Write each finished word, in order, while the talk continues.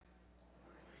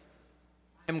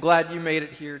I'm glad you made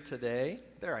it here today.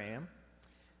 There I am.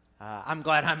 I'm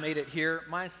glad I made it here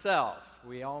myself.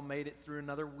 We all made it through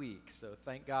another week, so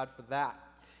thank God for that.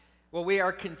 Well, we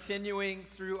are continuing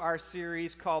through our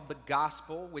series called The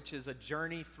Gospel, which is a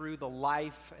journey through the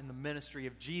life and the ministry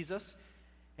of Jesus.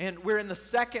 And we're in the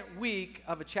second week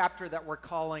of a chapter that we're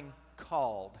calling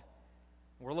Called.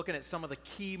 We're looking at some of the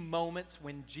key moments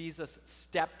when Jesus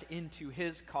stepped into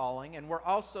his calling, and we're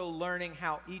also learning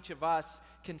how each of us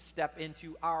can step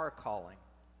into our calling.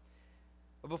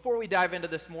 But before we dive into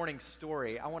this morning's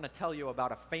story, I want to tell you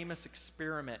about a famous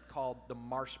experiment called the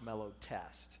marshmallow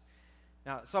test.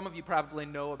 Now, some of you probably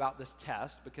know about this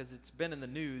test because it's been in the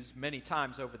news many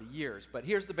times over the years, but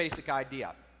here's the basic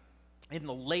idea. In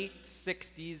the late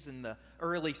 60s and the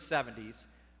early 70s,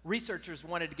 researchers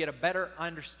wanted to get a better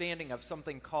understanding of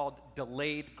something called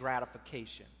delayed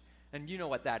gratification. And you know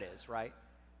what that is, right?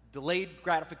 Delayed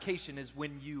gratification is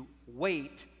when you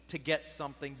wait to get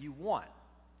something you want.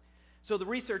 So the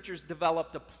researchers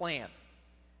developed a plan.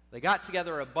 They got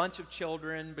together a bunch of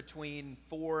children between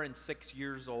 4 and 6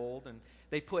 years old, and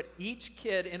they put each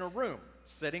kid in a room,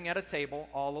 sitting at a table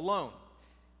all alone.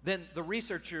 Then the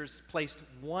researchers placed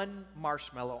one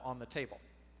marshmallow on the table.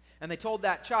 And they told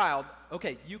that child,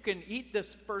 okay, you can eat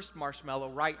this first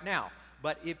marshmallow right now,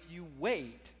 but if you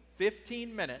wait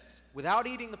 15 minutes without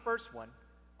eating the first one,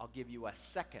 I'll give you a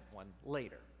second one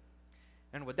later.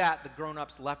 And with that, the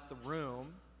grown-ups left the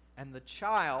room, and the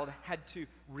child had to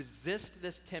resist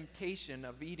this temptation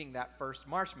of eating that first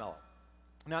marshmallow.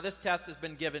 Now, this test has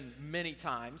been given many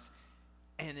times,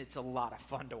 and it's a lot of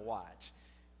fun to watch.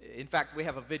 In fact, we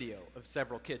have a video of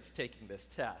several kids taking this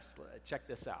test. Check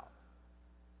this out.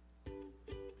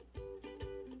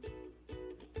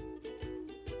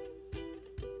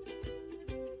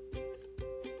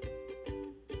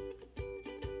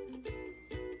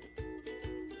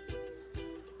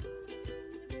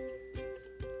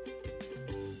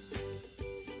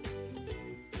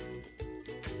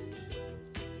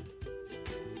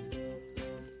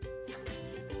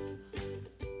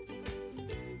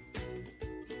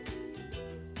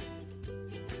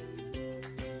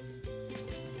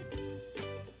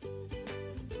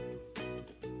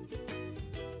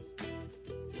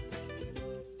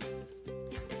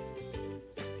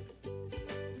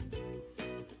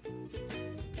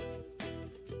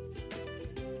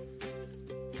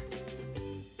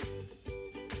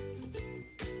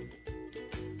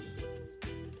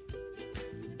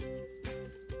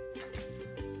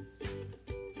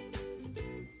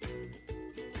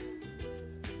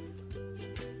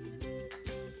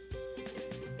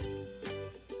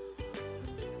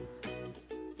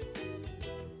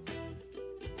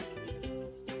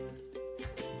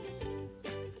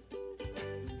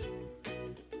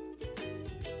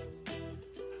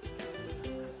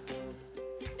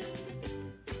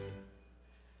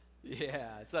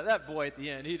 Yeah, so that boy at the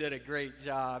end, he did a great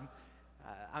job.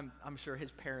 I'm sure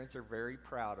his parents are very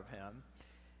proud of him.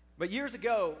 But years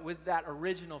ago, with that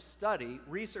original study,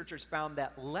 researchers found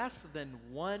that less than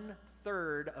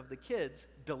 1/3 of the kids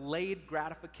delayed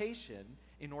gratification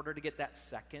in order to get that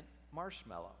second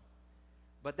marshmallow.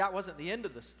 But that wasn't the end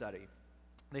of the study.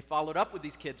 They followed up with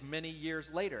these kids many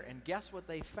years later, and guess what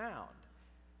they found?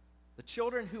 The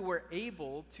children who were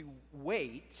able to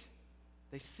wait,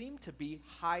 they seemed to be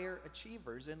higher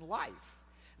achievers in life.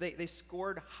 They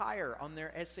scored higher on their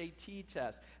SAT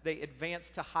test. They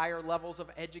advanced to higher levels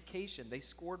of education. They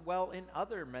scored well in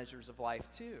other measures of life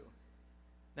too.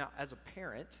 Now, as a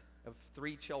parent of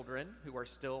 3 children who are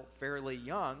still fairly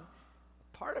young,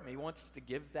 part of me wants to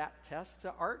give that test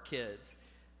to our kids.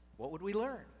 What would we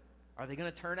learn? Are they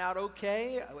going to turn out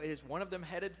okay? Is one of them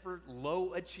headed for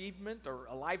low achievement or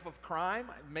a life of crime?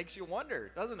 It makes you wonder,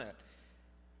 doesn't it?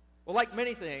 Well, like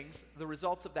many things, the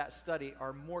results of that study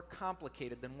are more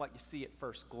complicated than what you see at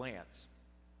first glance.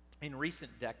 In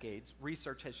recent decades,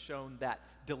 research has shown that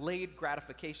delayed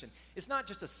gratification is not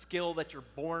just a skill that you're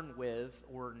born with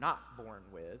or not born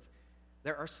with.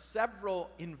 There are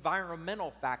several environmental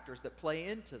factors that play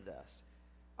into this.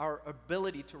 Our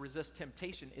ability to resist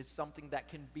temptation is something that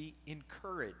can be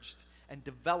encouraged and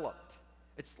developed.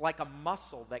 It's like a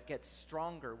muscle that gets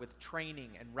stronger with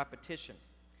training and repetition.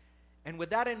 And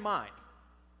with that in mind,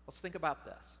 let's think about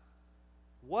this.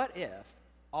 What if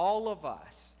all of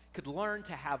us could learn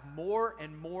to have more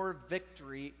and more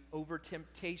victory over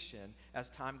temptation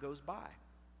as time goes by?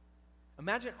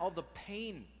 Imagine all the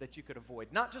pain that you could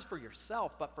avoid, not just for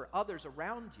yourself, but for others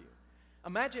around you.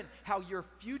 Imagine how your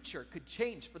future could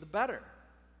change for the better.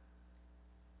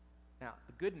 Now,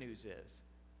 the good news is,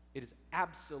 it is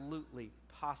absolutely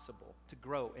possible to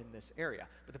grow in this area.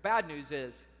 But the bad news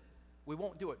is, we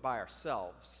won't do it by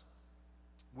ourselves.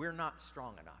 We're not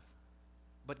strong enough.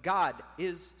 But God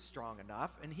is strong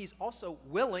enough, and he's also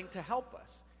willing to help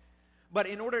us. But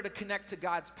in order to connect to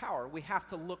God's power, we have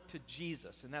to look to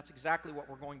Jesus, and that's exactly what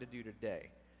we're going to do today.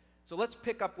 So let's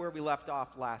pick up where we left off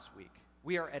last week.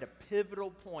 We are at a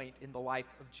pivotal point in the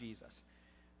life of Jesus.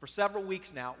 For several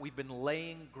weeks now, we've been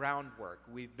laying groundwork.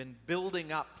 We've been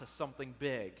building up to something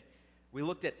big. We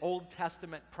looked at Old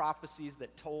Testament prophecies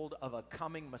that told of a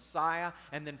coming Messiah,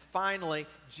 and then finally,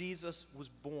 Jesus was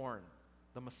born.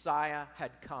 The Messiah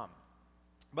had come.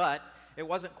 But it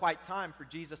wasn't quite time for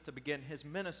Jesus to begin his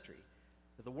ministry.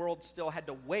 The world still had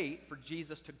to wait for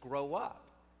Jesus to grow up.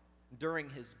 During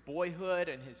his boyhood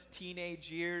and his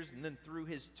teenage years, and then through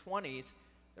his 20s,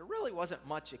 there really wasn't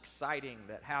much exciting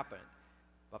that happened.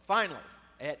 But finally,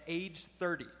 at age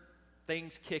 30,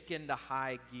 things kick into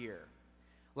high gear.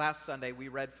 Last Sunday, we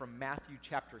read from Matthew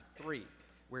chapter 3,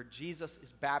 where Jesus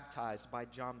is baptized by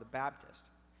John the Baptist.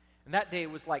 And that day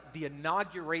was like the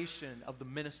inauguration of the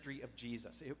ministry of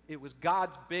Jesus. It was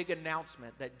God's big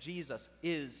announcement that Jesus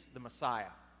is the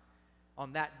Messiah.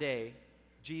 On that day,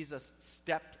 Jesus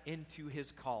stepped into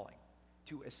his calling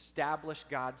to establish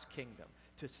God's kingdom,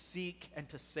 to seek and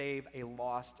to save a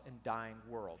lost and dying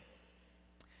world.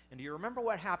 And do you remember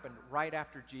what happened right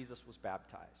after Jesus was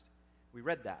baptized? We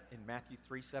read that in Matthew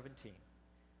 3:17.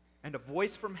 And a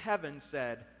voice from heaven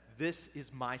said, "This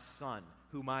is my Son,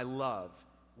 whom I love.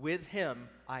 With him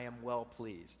I am well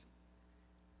pleased."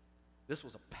 This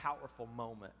was a powerful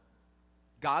moment.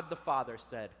 God the Father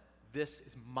said, "This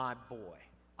is my boy.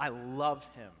 I love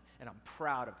him, and I'm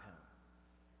proud of him."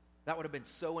 That would have been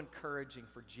so encouraging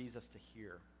for Jesus to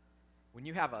hear. When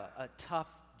you have a tough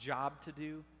job to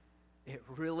do, it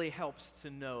really helps to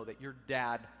know that your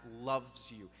dad loves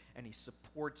you, and he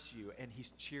supports you, and he's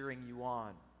cheering you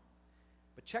on.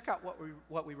 But check out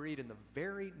what we read in the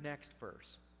very next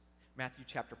verse. Matthew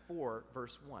chapter 4,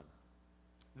 verse 1.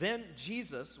 Then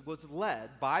Jesus was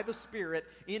led by the Spirit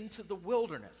into the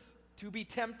wilderness to be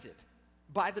tempted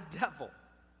by the devil.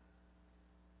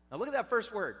 Now look at that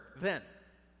first word, then.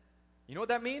 You know what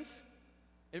that means?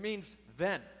 It means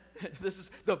then. This is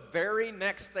the very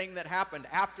next thing that happened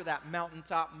after that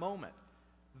mountaintop moment.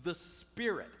 The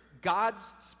Spirit,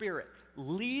 God's Spirit,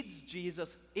 leads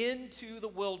Jesus into the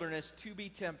wilderness to be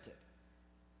tempted.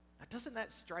 Now, doesn't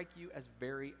that strike you as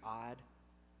very odd?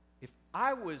 If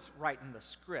I was writing the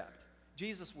script,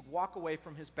 Jesus would walk away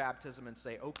from his baptism and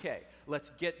say, "Okay, let's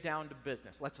get down to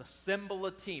business. Let's assemble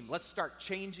a team. Let's start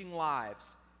changing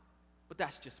lives." But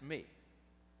that's just me.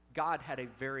 God had a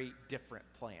very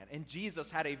different plan, and Jesus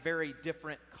had a very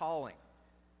different calling.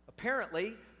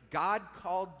 Apparently, God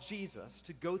called Jesus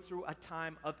to go through a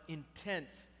time of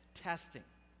intense testing.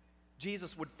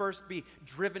 Jesus would first be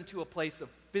driven to a place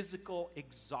of physical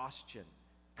exhaustion,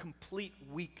 complete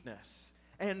weakness,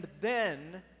 and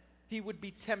then he would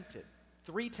be tempted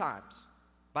 3 times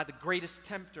by the greatest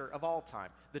tempter of all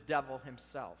time, the devil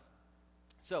himself.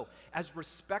 So, as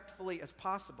respectfully as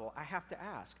possible, I have to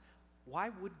ask, why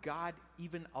would God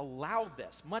even allow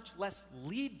this, much less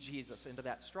lead Jesus into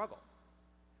that struggle?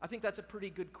 I think that's a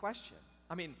pretty good question.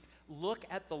 I mean, look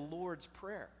at the Lord's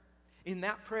Prayer. In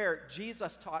that prayer,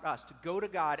 Jesus taught us to go to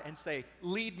God and say,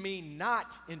 "Lead me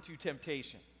not into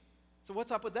temptation." So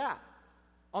what's up with that?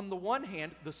 On the one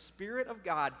hand, the Spirit of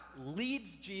God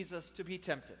leads Jesus to be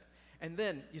tempted. And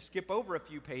then you skip over a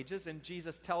few pages and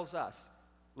Jesus tells us,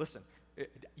 listen,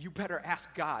 you better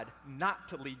ask God not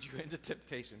to lead you into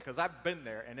temptation, because I've been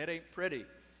there and it ain't pretty.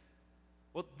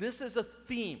 Well, this is a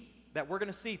theme that we're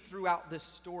going to see throughout this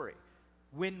story.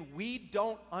 When we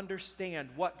don't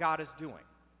understand what God is doing,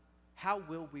 how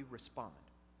will we respond?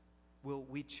 Will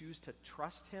we choose to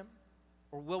trust him,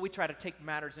 or will we try to take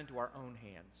matters into our own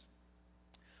hands?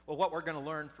 Well, what we're going to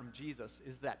learn from Jesus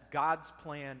is that God's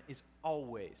plan is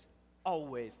always,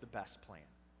 always the best plan.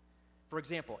 For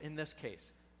example, in this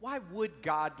case, why would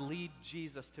God lead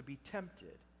Jesus to be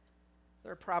tempted?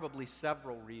 There are probably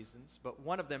several reasons, but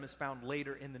one of them is found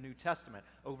later in the New Testament,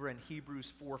 over in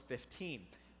Hebrews 4:15.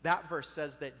 That verse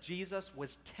says that Jesus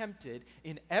was tempted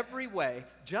in every way,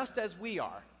 just as we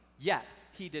are, yet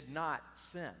he did not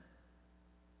sin.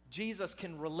 Jesus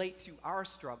can relate to our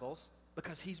struggles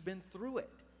because he's been through it.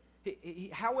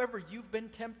 However you've been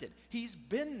tempted, he's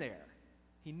been there.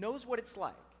 He knows what it's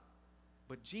like.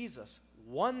 But Jesus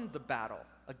won the battle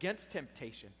against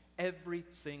temptation every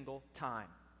single time.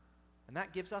 And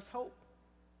that gives us hope.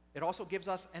 It also gives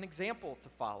us an example to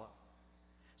follow.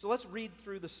 So let's read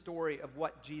through the story of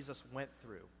what Jesus went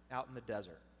through out in the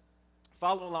desert.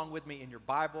 Follow along with me in your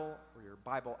Bible or your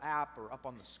Bible app or up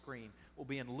on the screen. We'll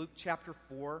be in Luke chapter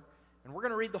 4, and we're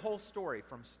going to read the whole story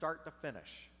from start to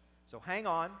finish. So hang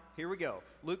on. Here we go.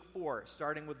 Luke 4,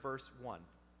 starting with verse 1.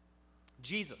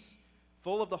 Jesus,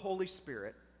 full of the Holy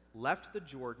Spirit, left the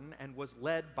Jordan and was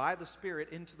led by the Spirit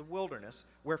into the wilderness,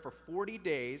 where for 40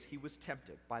 days he was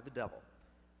tempted by the devil.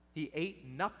 He ate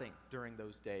nothing during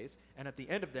those days, and at the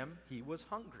end of them he was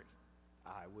hungry.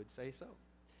 I would say so.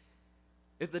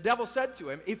 If the devil said to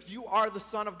him, "If you are the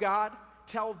Son of God,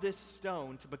 tell this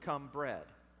stone to become bread."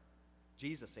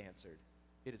 Jesus answered,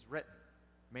 "It is written,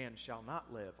 man shall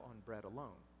not live on bread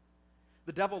alone."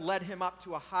 The devil led him up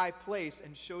to a high place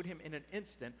and showed him in an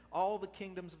instant all the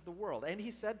kingdoms of the world. And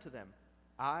he said to them,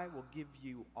 "I will give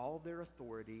you all their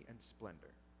authority and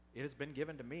splendor. It has been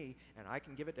given to me, and I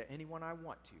can give it to anyone I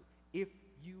want to. If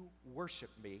you worship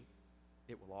me,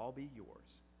 it will all be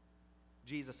yours."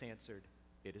 Jesus answered,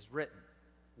 "It is written,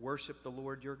 worship the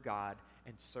Lord your God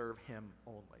and serve him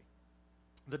only."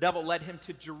 The devil led him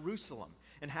to Jerusalem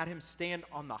and had him stand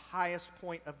on the highest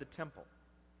point of the temple.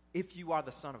 "If you are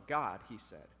the Son of God," he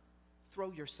said,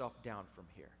 "throw yourself down from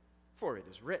here. For it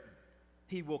is written,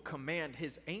 he will command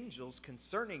his angels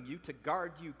concerning you to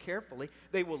guard you carefully.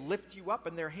 They will lift you up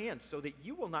in their hands so that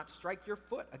you will not strike your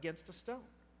foot against a stone."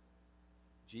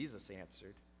 Jesus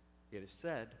answered, "It is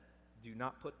said, do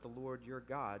not put the Lord your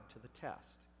God to the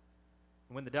test."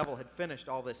 And when the devil had finished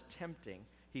all this tempting,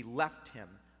 he left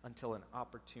him until an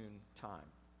opportune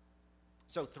time.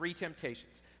 So 3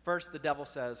 temptations. First, the devil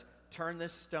says, turn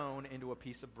this stone into a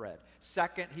piece of bread.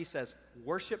 Second, he says,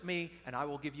 worship me and I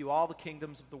will give you all the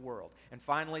kingdoms of the world. And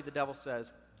finally, the devil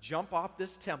says, jump off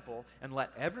this temple and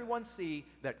let everyone see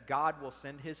that God will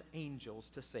send his angels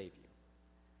to save you.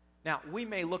 Now, we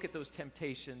may look at those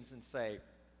temptations and say,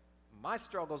 my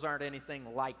struggles aren't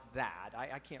anything like that.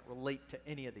 I can't relate to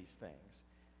any of these things.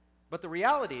 But the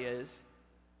reality is,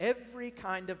 every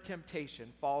kind of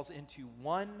temptation falls into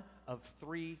one of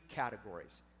 3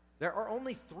 categories. There are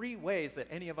only 3 ways that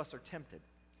any of us are tempted.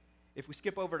 If we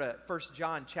skip over to 1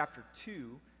 John chapter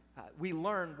 2, we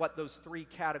learn what those 3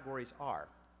 categories are.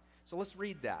 So let's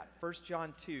read that. 1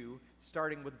 John 2,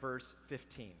 starting with verse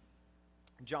 15.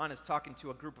 John is talking to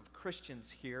a group of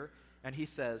Christians here, and he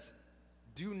says,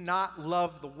 "Do not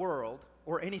love the world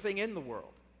or anything in the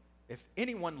world. If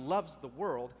anyone loves the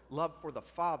world, love for the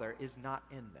Father is not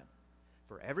in them.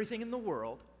 For everything in the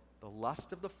world, the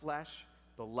lust of the flesh,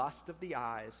 the lust of the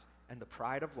eyes, and the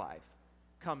pride of life,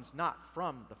 comes not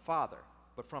from the Father,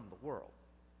 but from the world."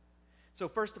 So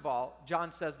first of all,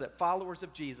 John says that followers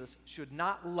of Jesus should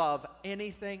not love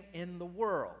anything in the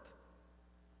world.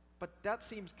 But that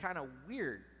seems kind of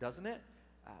weird, doesn't it?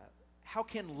 How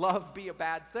can love be a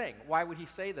bad thing? Why would he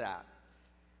say that?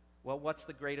 Well, what's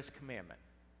the greatest commandment?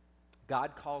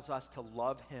 God calls us to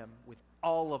love him with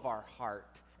all of our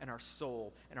heart and our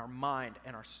soul and our mind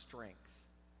and our strength.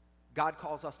 God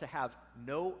calls us to have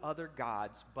no other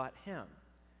gods but him.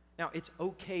 Now, it's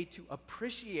okay to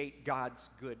appreciate God's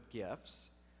good gifts,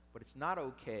 but it's not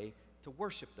okay to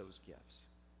worship those gifts.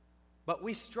 But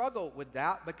we struggle with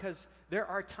that because there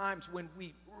are times when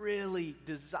we really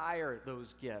desire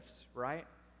those gifts, right?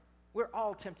 We're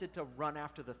all tempted to run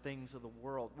after the things of the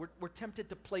world. We're tempted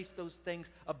to place those things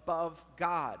above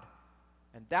God.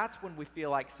 And that's when we feel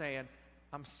like saying,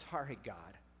 "I'm sorry,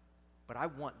 God, but I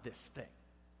want this thing,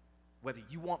 whether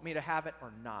you want me to have it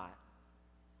or not."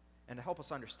 And to help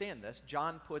us understand this,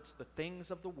 John puts the things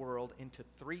of the world into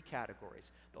 3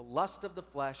 categories: the lust of the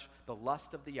flesh, the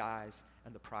lust of the eyes,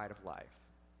 and the pride of life.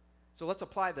 So let's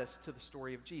apply this to the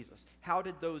story of Jesus. How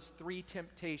did those 3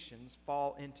 temptations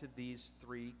fall into these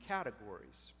 3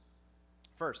 categories?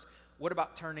 First, what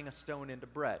about turning a stone into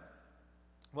bread?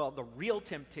 Well, the real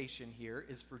temptation here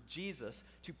is for Jesus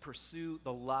to pursue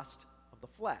the lust of the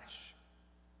flesh.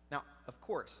 Now, of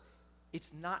course,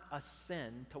 it's not a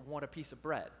sin to want a piece of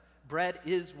bread. Bread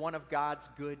is one of God's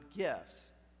good gifts.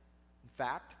 In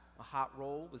fact, a hot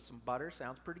roll with some butter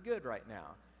sounds pretty good right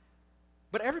now.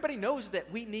 But everybody knows that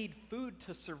we need food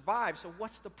to survive, so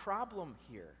what's the problem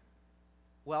here?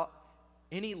 Well,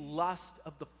 any lust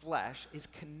of the flesh is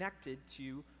connected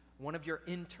to one of your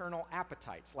internal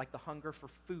appetites, like the hunger for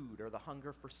food or the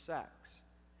hunger for sex.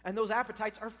 And those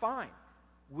appetites are fine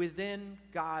within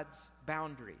God's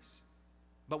boundaries.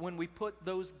 But when we put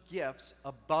those gifts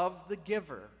above the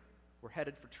giver, we're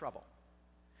headed for trouble.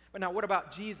 But now, what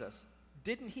about Jesus?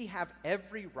 Didn't he have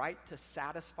every right to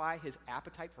satisfy his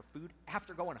appetite for food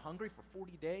after going hungry for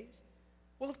 40 days?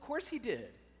 Well, of course he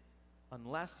did,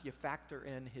 unless you factor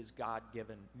in his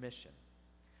God-given mission.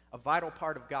 A vital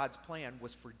part of God's plan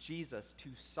was for Jesus to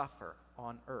suffer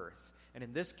on earth. And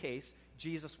in this case,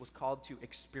 Jesus was called to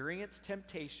experience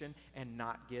temptation and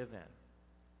not give in.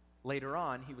 Later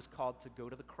on, he was called to go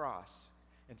to the cross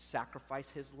and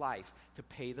sacrifice his life to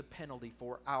pay the penalty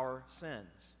for our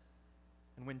sins.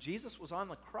 And when Jesus was on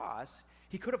the cross,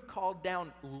 he could have called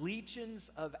down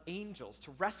legions of angels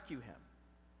to rescue him.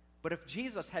 But if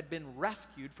Jesus had been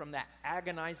rescued from that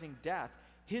agonizing death,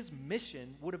 his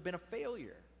mission would have been a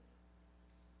failure.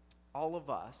 All of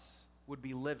us would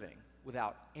be living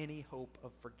without any hope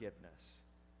of forgiveness.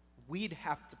 We'd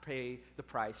have to pay the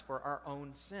price for our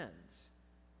own sins.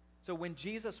 So when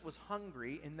Jesus was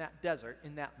hungry in that desert,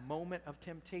 in that moment of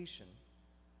temptation,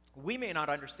 we may not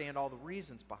understand all the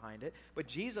reasons behind it, but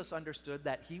Jesus understood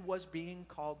that he was being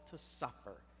called to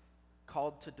suffer,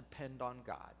 called to depend on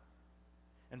God.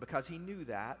 And because he knew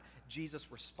that,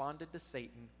 Jesus responded to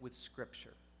Satan with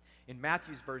Scripture. In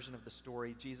Matthew's version of the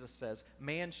story, Jesus says,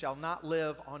 "Man shall not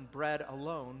live on bread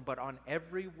alone, but on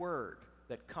every word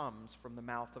that comes from the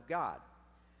mouth of God."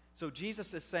 So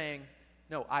Jesus is saying,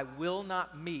 no, I will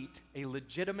not meet a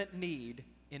legitimate need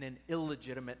in an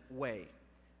illegitimate way.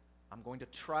 I'm going to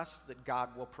trust that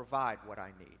God will provide what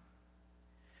I need.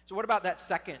 So what about that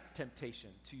second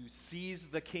temptation, to seize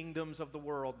the kingdoms of the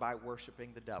world by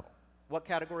worshiping the devil? What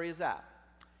category is that?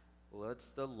 Well,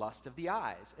 it's the lust of the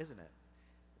eyes, isn't it?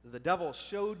 The devil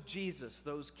showed Jesus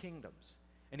those kingdoms,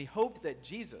 and he hoped that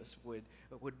Jesus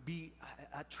would be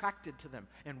attracted to them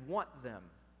and want them.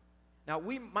 Now,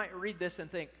 we might read this and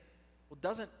think, well,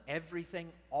 doesn't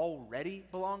everything already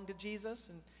belong to Jesus?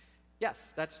 And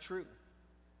yes, that's true.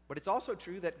 But it's also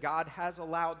true that God has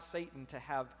allowed Satan to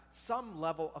have some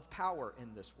level of power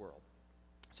in this world.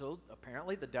 So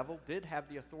apparently the devil did have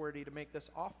the authority to make this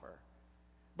offer.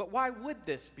 But why would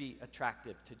this be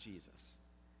attractive to Jesus?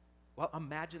 Well,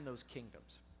 imagine those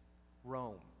kingdoms: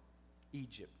 Rome,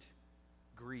 Egypt,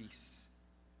 Greece,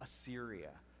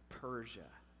 Assyria, Persia.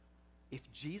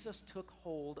 If Jesus took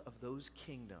hold of those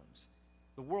kingdoms,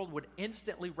 the world would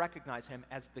instantly recognize him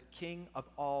as the King of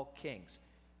all kings.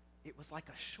 It was like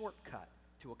a shortcut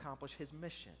to accomplish his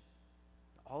mission.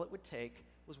 All it would take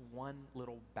was one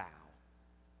little bow.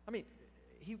 I mean,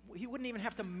 he wouldn't even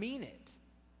have to mean it.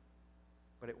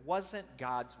 But it wasn't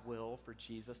God's will for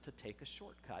Jesus to take a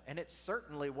shortcut. And it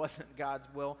certainly wasn't God's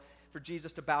will for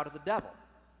Jesus to bow to the devil.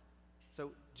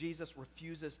 So Jesus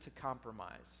refuses to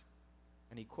compromise.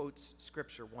 And he quotes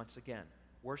Scripture once again.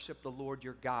 Worship the Lord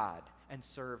your God and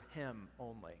serve him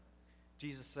only.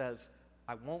 Jesus says,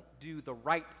 I won't do the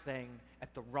right thing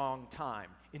at the wrong time,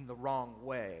 in the wrong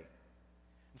way.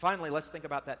 And finally, let's think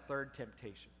about that third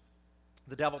temptation.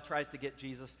 The devil tries to get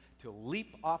Jesus to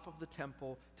leap off of the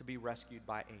temple to be rescued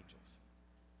by angels.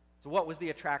 So what was the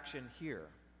attraction here?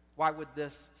 Why would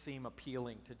this seem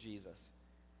appealing to Jesus?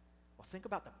 Well, think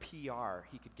about the PR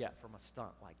he could get from a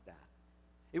stunt like that.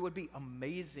 It would be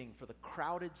amazing for the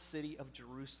crowded city of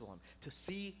Jerusalem to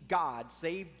see God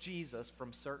save Jesus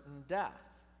from certain death.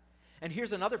 And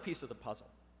here's another piece of the puzzle.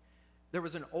 There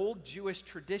was an old Jewish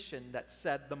tradition that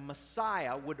said the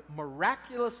Messiah would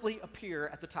miraculously appear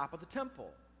at the top of the temple.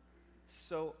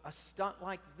 So a stunt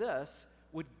like this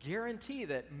would guarantee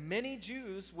that many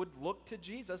Jews would look to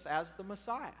Jesus as the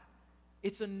Messiah.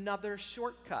 It's another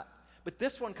shortcut. But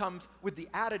this one comes with the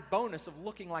added bonus of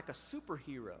looking like a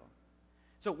superhero.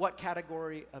 So what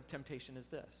category of temptation is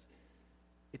this?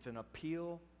 It's an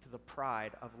appeal to the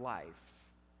pride of life.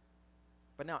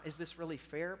 But now, is this really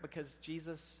fair? Because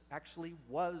Jesus actually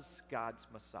was God's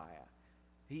Messiah.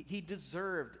 He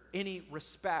deserved any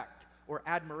respect or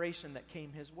admiration that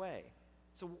came his way.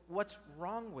 So what's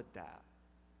wrong with that?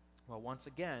 Well, once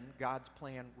again, God's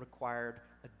plan required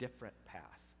a different path.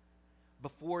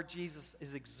 Before Jesus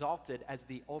is exalted as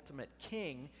the ultimate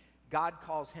king, God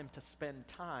calls him to spend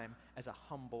time as a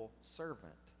humble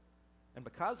servant. And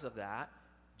because of that,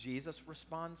 Jesus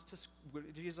responds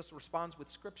with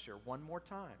Scripture one more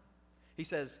time. He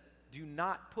says, do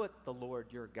not put the Lord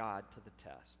your God to the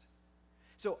test.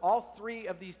 So all three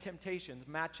of these temptations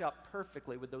match up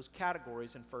perfectly with those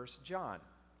categories in 1 John.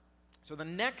 So the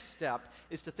next step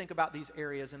is to think about these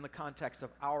areas in the context of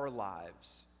our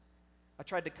lives. I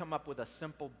tried to come up with a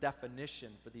simple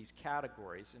definition for these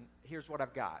categories, and here's what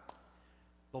I've got.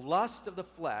 The lust of the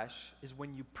flesh is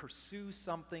when you pursue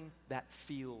something that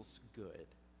feels good.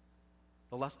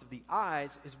 The lust of the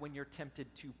eyes is when you're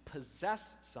tempted to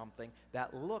possess something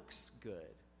that looks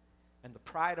good. And the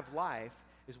pride of life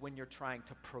is when you're trying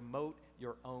to promote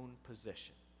your own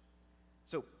position.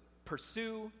 So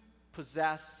pursue,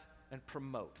 possess, and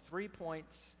promote. 3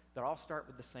 points that all start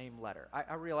with the same letter.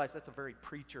 I realize that's a very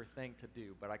preacher thing to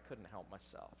do, but I couldn't help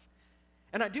myself.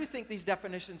 And I do think these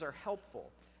definitions are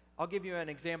helpful. I'll give you an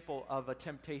example of a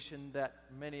temptation that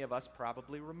many of us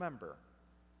probably remember.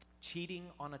 Cheating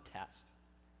on a test.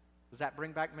 Does that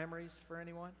bring back memories for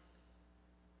anyone?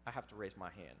 I have to raise my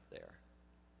hand there.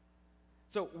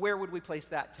 So where would we place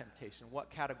that temptation? What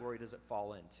category does it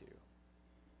fall into?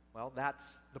 Well, that's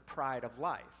the pride of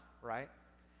life, right?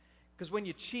 Because when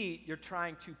you cheat, you're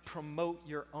trying to promote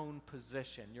your own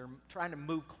position. You're trying to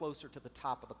move closer to the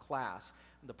top of the class.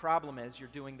 And the problem is you're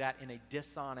doing that in a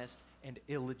dishonest and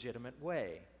illegitimate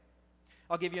way.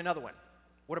 I'll give you another one.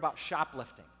 What about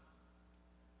shoplifting?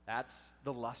 That's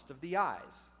the lust of the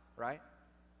eyes, right?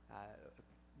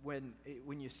 When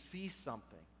you see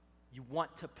something, you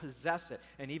want to possess it.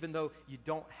 And even though you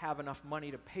don't have enough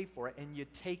money to pay for it, and you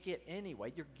take it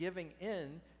anyway, you're giving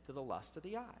in to the lust of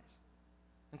the eyes.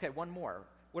 Okay, one more.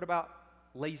 What about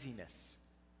laziness?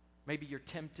 Maybe you're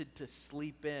tempted to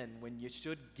sleep in when you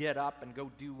should get up and go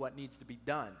do what needs to be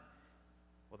done.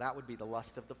 Well, that would be the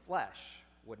lust of the flesh,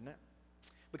 wouldn't it?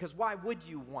 Because why would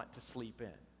you want to sleep in?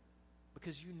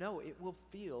 Because you know it will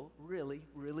feel really,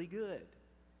 really good.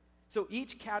 So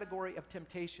each category of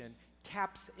temptation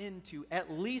taps into at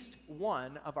least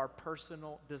one of our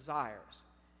personal desires.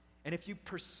 And if you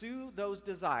pursue those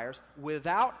desires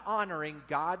without honoring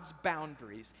God's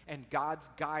boundaries and God's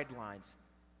guidelines,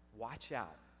 watch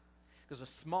out. Because a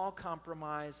small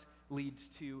compromise leads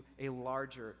to a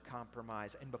larger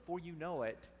compromise. And before you know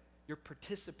it, you're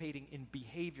participating in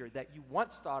behavior that you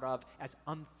once thought of as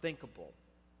unthinkable.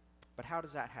 But how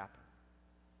does that happen?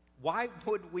 Why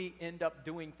would we end up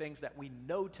doing things that we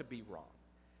know to be wrong?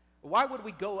 Why would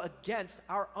we go against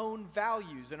our own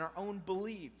values and our own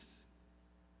beliefs?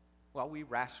 Well, we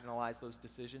rationalize those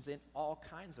decisions in all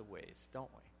kinds of ways, don't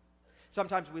we?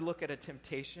 Sometimes we look at a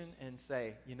temptation and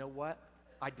say, you know what?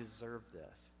 I deserve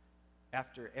this.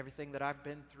 After everything that I've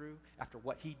been through, after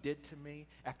what he did to me,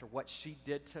 after what she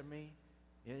did to me,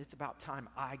 it's about time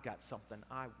I got something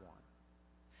I want.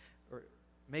 Or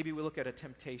maybe we look at a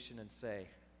temptation and say,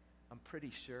 I'm pretty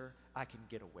sure I can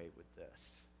get away with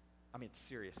this. I mean,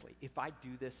 seriously, if I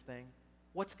do this thing,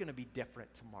 what's going to be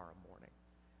different tomorrow morning?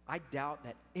 I doubt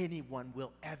that anyone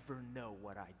will ever know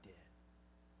what I did.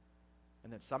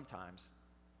 And then sometimes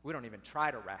we don't even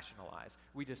try to rationalize.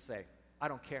 We just say, I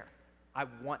don't care. I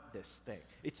want this thing.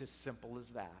 It's as simple as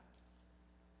that.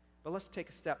 But let's take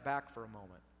a step back for a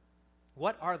moment.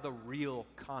 What are the real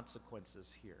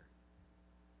consequences here?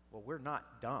 Well, we're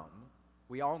not dumb.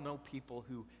 We all know people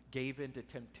who gave in to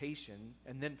temptation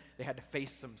and then they had to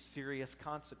face some serious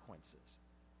consequences.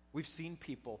 We've seen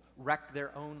people wreck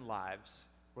their own lives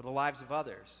or the lives of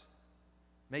others.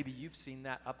 Maybe you've seen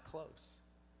that up close.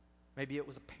 Maybe it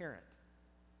was a parent.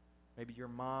 Maybe your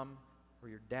mom or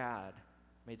your dad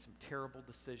made some terrible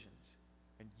decisions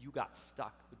and you got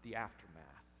stuck with the aftermath.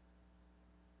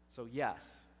 So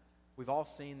yes, we've all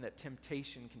seen that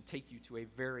temptation can take you to a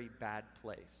very bad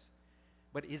place.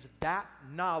 But is that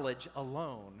knowledge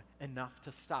alone enough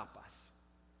to stop us?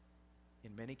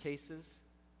 In many cases,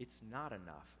 it's not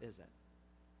enough, is it?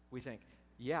 We think,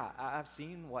 yeah, I've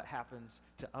seen what happens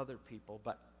to other people,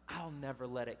 but I'll never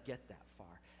let it get that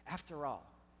far. After all,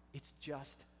 it's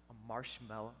just a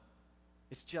marshmallow.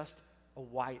 It's just a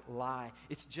white lie.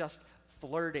 It's just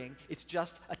flirting. It's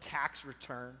just a tax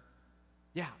return.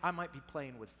 Yeah, I might be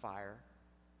playing with fire,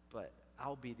 but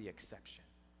I'll be the exception.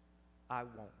 I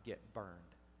won't get burned.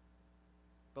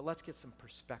 But let's get some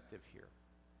perspective here.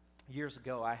 Years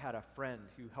ago, I had a friend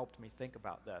who helped me think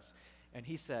about this, and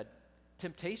he said,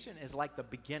 temptation is like the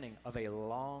beginning of a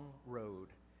long road.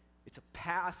 It's a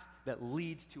path that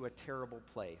leads to a terrible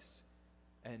place.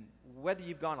 And whether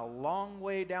you've gone a long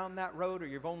way down that road or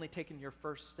you've only taken your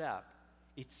first step,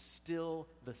 it's still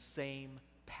the same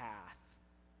path.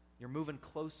 You're moving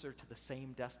closer to the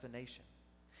same destination.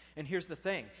 And here's the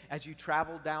thing, as you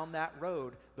travel down that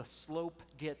road, the slope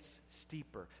gets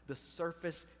steeper, the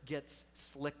surface gets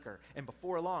slicker, and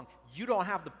before long, you don't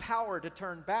have the power to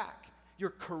turn back.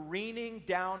 You're careening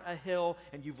down a hill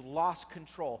and you've lost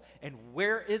control. And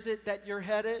where is it that you're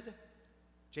headed?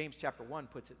 James chapter 1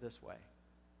 puts it this way.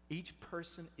 Each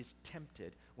person is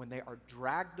tempted when they are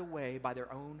dragged away by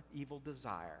their own evil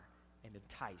desire and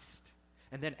enticed.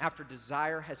 And then after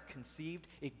desire has conceived,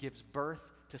 it gives birth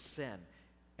to sin.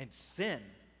 And sin,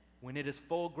 when it is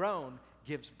full grown,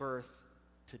 gives birth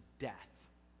to death.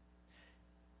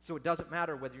 So it doesn't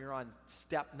matter whether you're on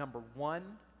step number 1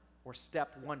 or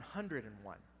step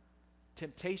 101.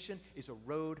 Temptation is a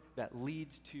road that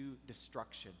leads to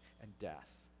destruction and death.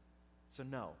 So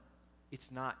no,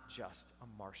 it's not just a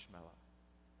marshmallow.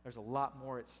 There's a lot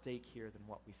more at stake here than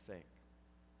what we think.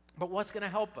 But what's going to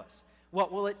help us?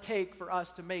 What will it take for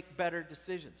us to make better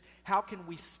decisions? How can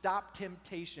we stop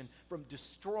temptation from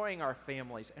destroying our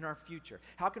families and our future?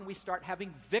 How can we start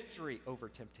having victory over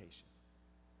temptation?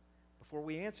 Before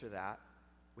we answer that,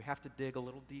 we have to dig a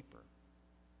little deeper.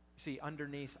 See,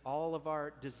 underneath all of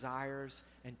our desires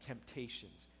and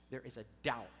temptations, there is a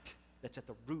doubt that's at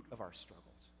the root of our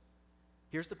struggles.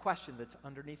 Here's the question that's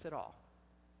underneath it all.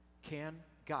 Can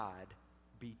God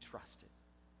be trusted?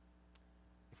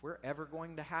 If we're ever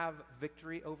going to have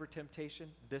victory over temptation,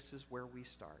 this is where we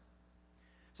start.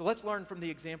 So let's learn from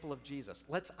the example of Jesus.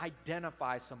 Let's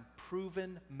identify some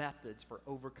proven methods for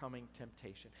overcoming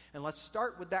temptation. And let's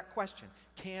start with that question.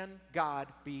 Can God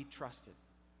be trusted?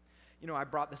 You know, I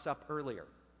brought this up earlier.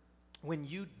 When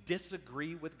you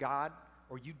disagree with God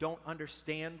or you don't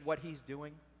understand what He's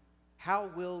doing, how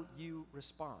will you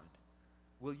respond?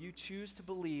 Will you choose to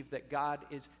believe that God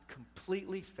is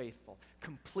completely faithful,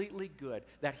 completely good,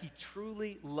 that He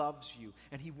truly loves you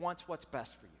and He wants what's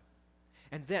best for you?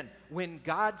 And then, when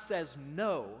God says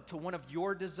no to one of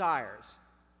your desires,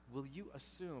 will you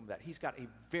assume that He's got a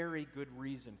very good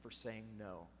reason for saying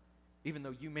no, even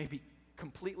though you may be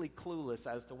completely clueless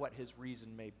as to what His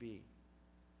reason may be?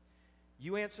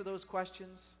 You answer those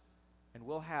questions, and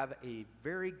we'll have a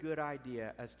very good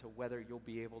idea as to whether you'll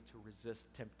be able to resist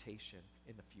temptation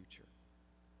in the future.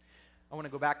 I want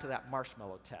to go back to that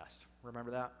marshmallow test.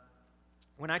 Remember that?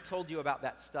 When I told you about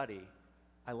that study,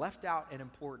 I left out an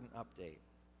important update.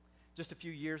 Just a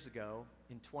few years ago,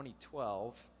 in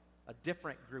 2012, a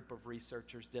different group of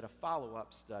researchers did a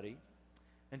follow-up study.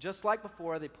 And just like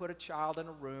before, they put a child in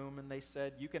a room and they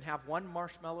said, you can have one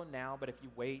marshmallow now, but if you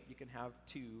wait, you can have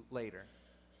two later.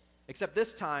 Except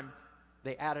this time,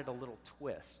 they added a little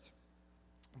twist.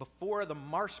 Before the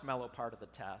marshmallow part of the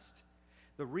test,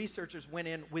 the researchers went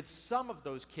in with some of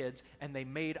those kids and they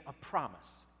made a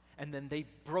promise. And then they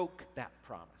broke that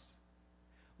promise.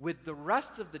 With the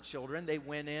rest of the children, they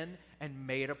went in and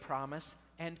made a promise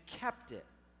and kept it.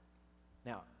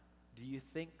 Now, do you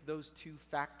think those two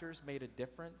factors made a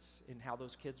difference in how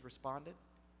those kids responded?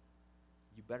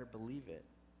 You better believe it.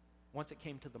 Once it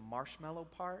came to the marshmallow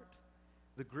part,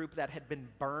 the group that had been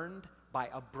burned by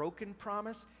a broken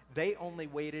promise, they only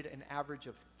waited an average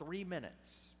of 3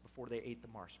 minutes before they ate the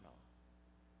marshmallow.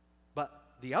 But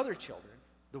the other children,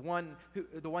 the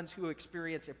ones who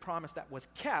experienced a promise that was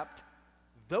kept,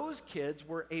 those kids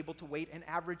were able to wait an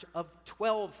average of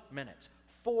 12 minutes,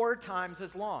 4 times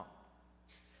as long.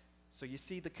 So you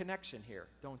see the connection here,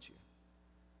 don't you?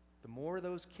 The more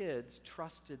those kids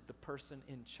trusted the person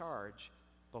in charge,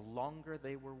 the longer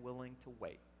they were willing to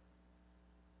wait.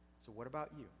 So what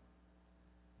about you?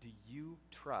 Do you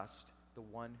trust the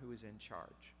one who is in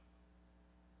charge?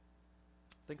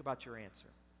 Think about your answer.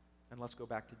 And let's go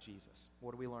back to Jesus.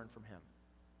 What do we learn from him?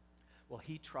 Well,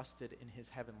 he trusted in his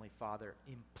heavenly Father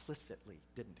implicitly,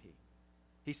 didn't he?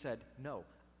 He said, no,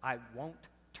 I won't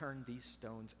turn these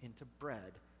stones into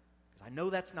bread because I know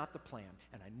that's not the plan,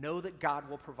 and I know that God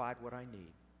will provide what I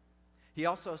need. He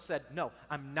also said, no,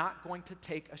 I'm not going to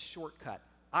take a shortcut.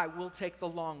 I will take the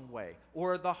long way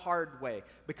or the hard way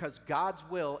because God's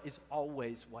will is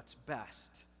always what's best.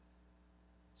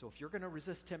 So if you're going to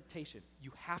resist temptation,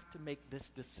 you have to make this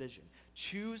decision.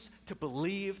 Choose to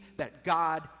believe that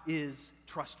God is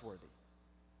trustworthy.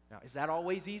 Now, is that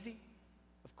always easy?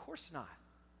 Of course not.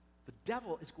 The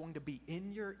devil is going to be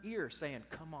in your ear saying,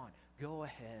 come on, go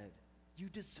ahead. You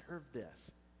deserve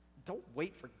this. Don't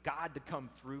wait for God to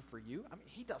come through for you. I mean,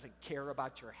 he doesn't care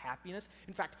about your happiness.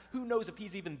 In fact, who knows if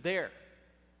he's even there?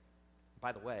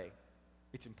 By the way,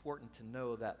 it's important to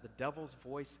know that the devil's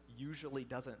voice usually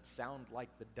doesn't sound like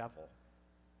the devil.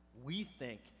 We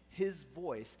think his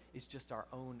voice is just our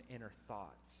own inner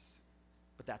thoughts.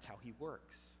 But that's how he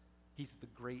works. He's the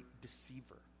great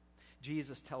deceiver.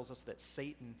 Jesus tells us that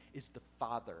Satan is the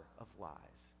father of lies.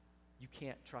 You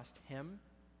can't trust him,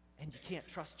 and you can't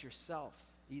trust yourself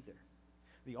either.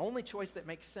 The only choice that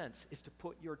makes sense is to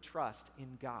put your trust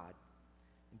in God.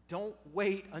 Don't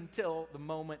wait until the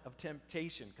moment of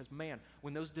temptation, because man,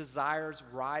 when those desires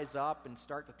rise up and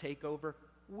start to take over,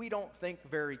 we don't think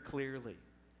very clearly.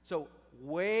 So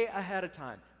way ahead of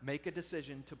time, make a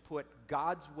decision to put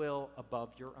God's will above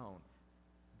your own.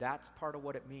 That's part of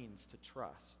what it means to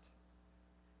trust.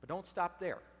 But don't stop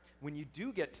there. When you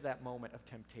do get to that moment of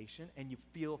temptation and you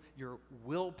feel your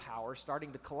willpower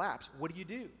starting to collapse, what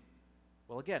do?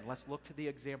 Well, again, let's look to the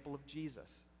example of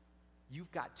Jesus.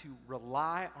 You've got to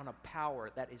rely on a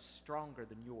power that is stronger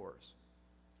than yours.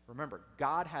 Remember,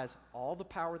 God has all the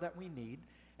power that we need,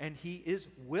 and he is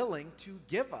willing to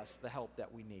give us the help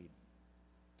that we need.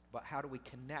 But how do we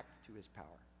connect to his power?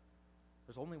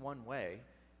 There's only one way.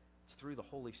 It's through the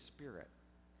Holy Spirit.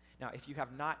 Now, if you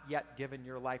have not yet given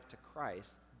your life to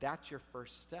Christ, that's your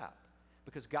first step,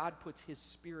 because God puts his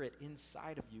Spirit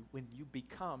inside of you when you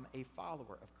become a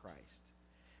follower of Christ.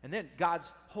 And then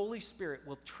God's Holy Spirit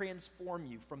will transform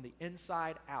you from the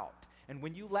inside out. And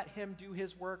when you let him do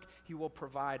his work, he will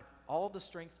provide all the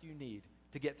strength you need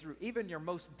to get through even your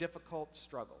most difficult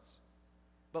struggles.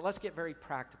 But let's get very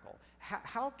practical.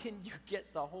 How can you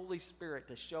get the Holy Spirit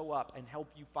to show up and help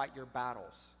you fight your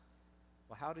battles?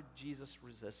 Well, how did Jesus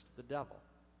resist the devil?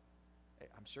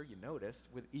 I'm sure you noticed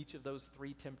with each of those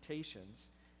 3 temptations,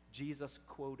 Jesus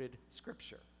quoted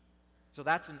Scripture. So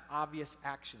that's an obvious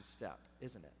action step,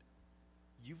 isn't it?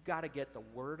 You've got to get the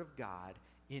Word of God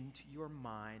into your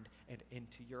mind and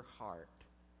into your heart.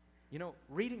 You know,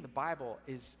 reading the Bible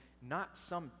is not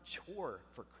some chore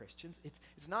for Christians.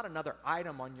 It's not another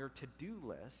item on your to-do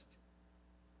list.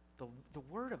 The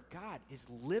Word of God is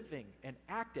living and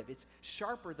active. It's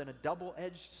sharper than a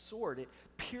double-edged sword. It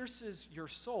pierces your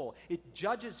soul. It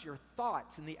judges your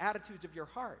thoughts and the attitudes of your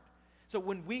heart. So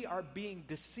when we are being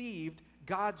deceived,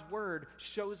 God's Word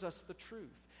shows us the truth.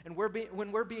 And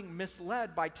when we're being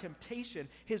misled by temptation,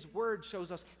 His Word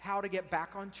shows us how to get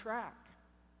back on track.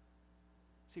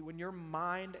 See, when your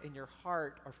mind and your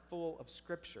heart are full of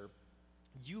Scripture,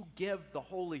 you give the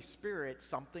Holy Spirit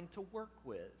something to work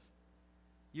with.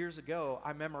 Years ago,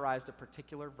 I memorized a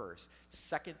particular verse,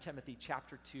 2 Timothy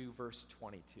chapter 2, verse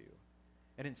 22.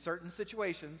 And in certain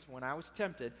situations, when I was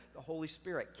tempted, the Holy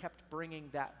Spirit kept bringing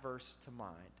that verse to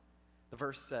mind. The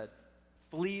verse said,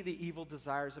 "Flee the evil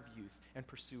desires of youth and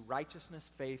pursue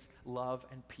righteousness, faith, love,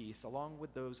 and peace, along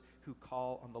with those who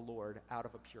call on the Lord out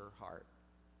of a pure heart."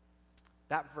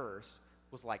 That verse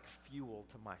was like fuel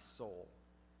to my soul.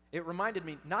 It reminded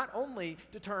me not only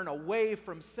to turn away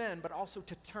from sin, but also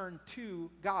to turn to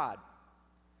God.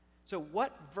 So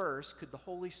what verse could the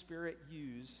Holy Spirit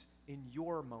use in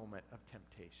your moment of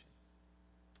temptation?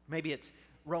 Maybe it's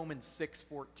Romans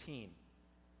 6:14.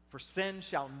 "For sin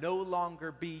shall no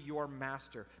longer be your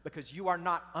master, because you are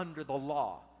not under the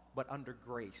law, but under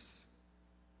grace."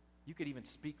 You could even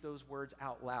speak those words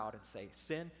out loud and say,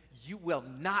 "Sin, you will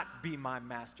not be my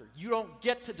master. You don't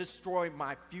get to destroy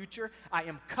my future. I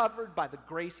am covered by the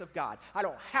grace of God. I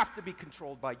don't have to be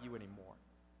controlled by you anymore."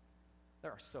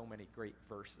 There are so many great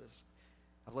verses.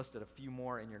 I've listed a few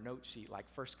more in your note sheet, like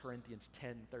 1 Corinthians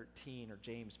 10:13 or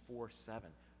James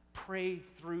 4:7. Pray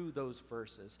through those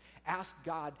verses. Ask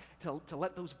God to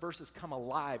let those verses come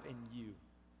alive in you.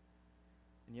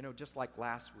 And you know, just like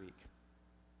last week,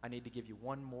 I need to give you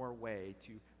one more way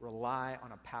to rely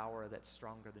on a power that's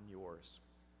stronger than yours.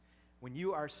 When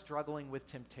you are struggling with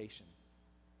temptation,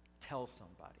 tell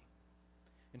somebody.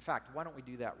 In fact, why don't we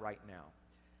do that right now?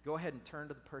 Go ahead and turn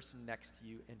to the person next to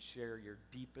you and share your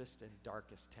deepest and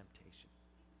darkest temptation.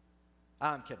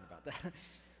 I'm kidding about that.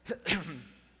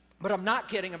 But I'm not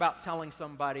kidding about telling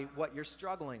somebody what you're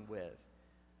struggling with.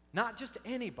 Not just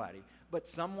anybody, but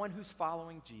someone who's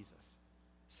following Jesus.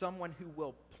 Someone who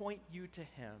will point you to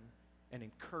Him and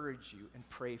encourage you and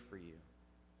pray for you.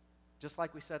 Just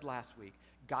like we said last week,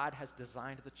 God has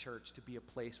designed the church to be a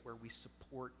place where we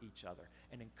support each other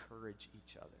and encourage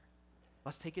each other.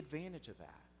 Let's take advantage of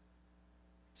that.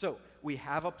 So, we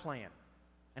have a plan,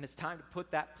 and it's time to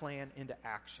put that plan into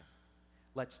action.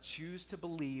 Let's choose to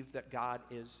believe that God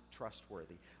is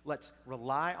trustworthy. Let's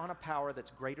rely on a power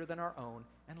that's greater than our own,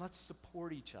 and let's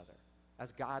support each other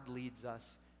as God leads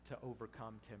us to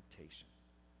overcome temptation.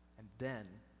 And then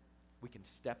we can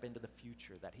step into the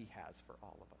future that He has for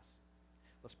all of us.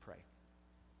 Let's pray.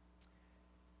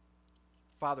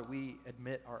 Father, we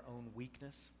admit our own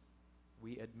weakness.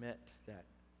 We admit that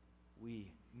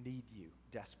we need You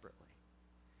desperately.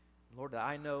 Lord,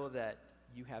 I know that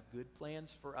You have good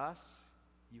plans for us.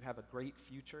 You have a great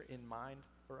future in mind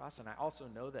for us. And I also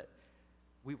know that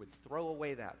we would throw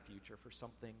away that future for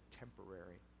something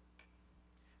temporary.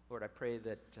 Lord, I pray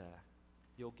that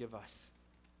You'll give us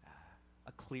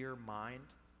a clear mind.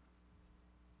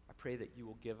 I pray that You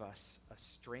will give us a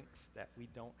strength that we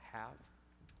don't have.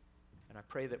 And I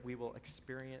pray that we will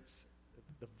experience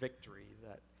the victory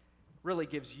that really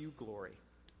gives You glory,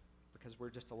 because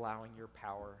we're just allowing Your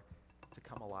power to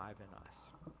come alive in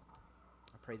us.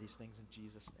 I pray these things in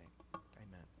Jesus' name.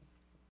 Amen.